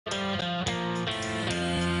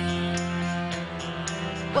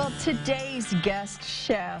Today's guest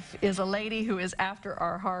chef is a lady who is after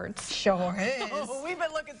our hearts. Sure is. Oh, we've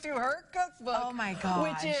been looking through her cookbook. Oh my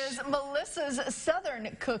gosh. Which is Melissa's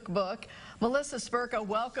Southern Cookbook. Melissa Spurka,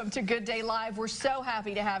 welcome to Good Day Live. We're so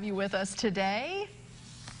happy to have you with us today.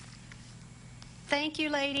 Thank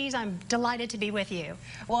you, ladies. I'm delighted to be with you.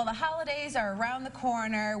 Well, the holidays are around the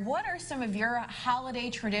corner. What are some of your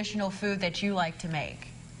holiday traditional food that you like to make?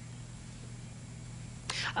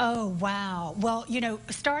 Oh, wow. Well, you know,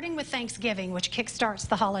 starting with Thanksgiving, which kickstarts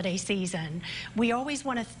the holiday season, we always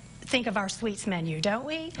want to think of our sweets menu, don't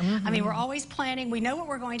we? Mm-hmm. I mean, we're always planning. We know what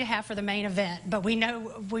we're going to have for the main event, but we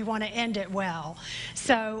know we want to end it well.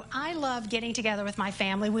 So I love getting together with my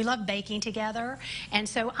family. We love baking together, and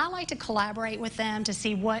so I like to collaborate with them to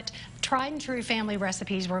see what tried and true family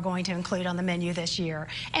recipes we're going to include on the menu this year.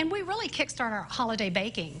 And we really kickstart our holiday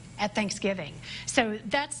baking at Thanksgiving. So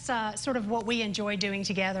that's sort of what we enjoy doing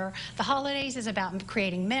together. The holidays is about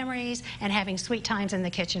creating memories and having sweet times in the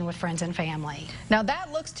kitchen with friends and family. Now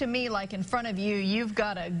that looks to me like in front of you, you've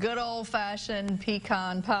got a good old-fashioned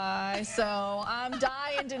pecan pie. So I'm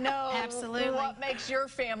dying to know Absolutely. What makes your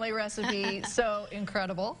family recipe so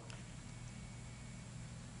incredible.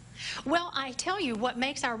 Well, I tell you, what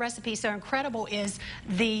makes our recipe so incredible is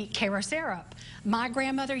the Karo syrup. My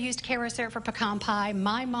grandmother used Karo syrup for pecan pie,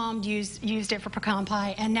 my mom used it for pecan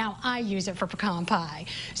pie, and now I use it for pecan pie.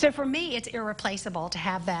 So for me, it's irreplaceable to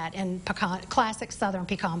have that in classic Southern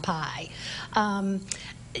pecan pie.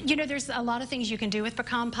 You know, there's a lot of things you can do with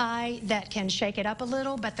pecan pie that can shake it up a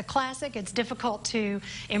little, but the classic, it's difficult to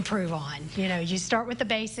improve on. You know, you start with the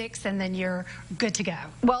basics and then you're good to go.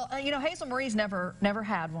 Well, you know, Hazel Marie's never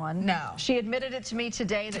had one. No. She admitted it to me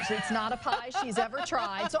today that it's not a pie she's ever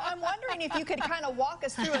tried. So I'm wondering if you could kind of walk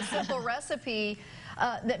us through a simple recipe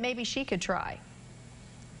that maybe she could try.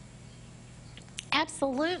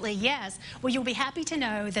 Absolutely, yes. Well, you'll be happy to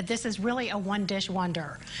know that this is really a one-dish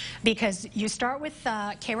wonder because you start with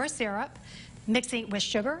Karo syrup, mixing it with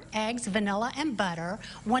sugar, eggs, vanilla, and butter.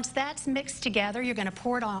 Once that's mixed together, you're going to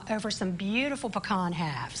pour it over some beautiful pecan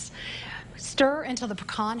halves. Stir until the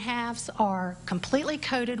pecan halves are completely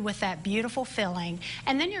coated with that beautiful filling,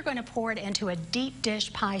 and then you're going to pour it into a deep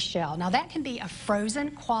dish pie shell. Now that can be a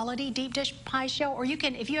frozen quality deep dish pie shell, or you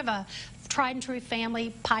can, if you have a tried and true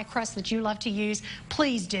family pie crust that you love to use,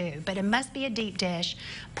 please do, but it must be a deep dish.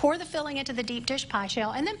 Pour the filling into the deep dish pie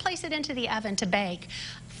shell and then place it into the oven to bake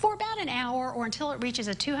for about an hour or until it reaches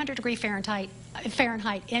a 200-degree Fahrenheit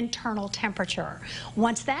internal temperature.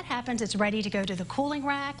 Once that happens, it's ready to go to the cooling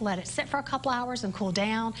rack, let it sit for a couple hours and cool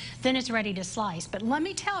down, then it's ready to slice. But let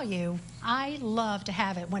me tell you, I love to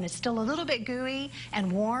have it when it's still a little bit gooey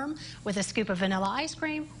and warm with a scoop of vanilla ice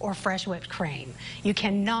cream or fresh whipped cream. You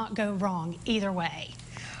cannot go wrong either way.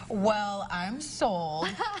 Well, I'm sold.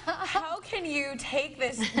 How can you take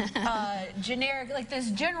this generic, like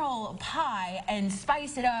this general pie and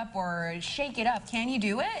spice it up or shake it up? Can you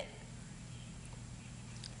do it?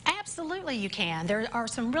 Absolutely you can. There are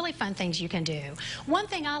some really fun things you can do. One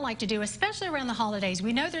thing I like to do, especially around the holidays,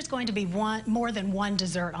 we know there's going to be more than one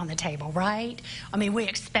dessert on the table, right? I mean, we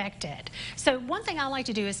expect it. So one thing I like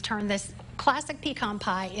to do is turn this classic pecan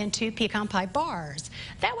pie into pecan pie bars.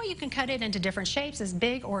 That way you can cut it into different shapes, as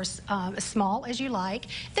big or as small as you like.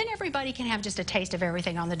 Then everybody can have just a taste of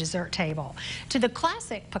everything on the dessert table. To the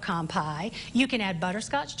classic pecan pie, you can add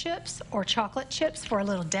butterscotch chips or chocolate chips for a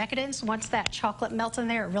little decadence. Once that chocolate melts in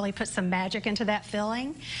there, it really puts some magic into that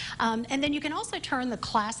filling. And then you can also turn the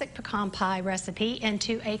classic pecan pie recipe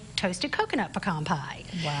into a toasted coconut pecan pie.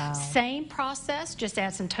 Wow. Same process, just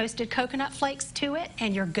add some toasted coconut flakes to it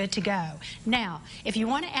and you're good to go. Now, if you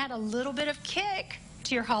want to add a little bit of kick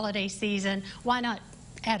to your holiday season, why not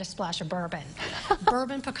add a splash of bourbon?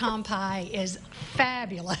 Bourbon pecan pie is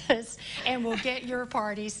fabulous and will get your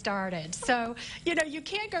party started. So, you know, you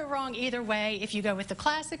can't go wrong either way if you go with the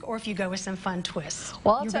classic or if you go with some fun twists.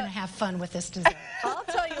 Well, you're going to have fun with this dessert. I'll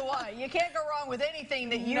tell you what, you can't go wrong with anything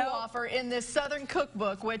that you offer in this Southern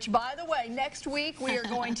Cookbook, which, by the way, next week we are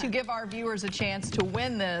going to give our viewers a chance to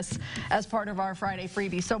win this as part of our Friday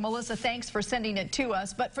freebie. So, Melissa, thanks for sending it to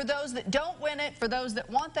us. But for those that don't win it, for those that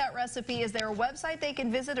want that recipe, is there a website they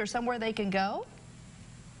can visit or somewhere they can go?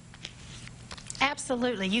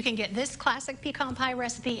 Absolutely. You can get this classic pecan pie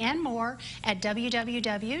recipe and more at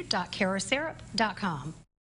www.karosyrup.com.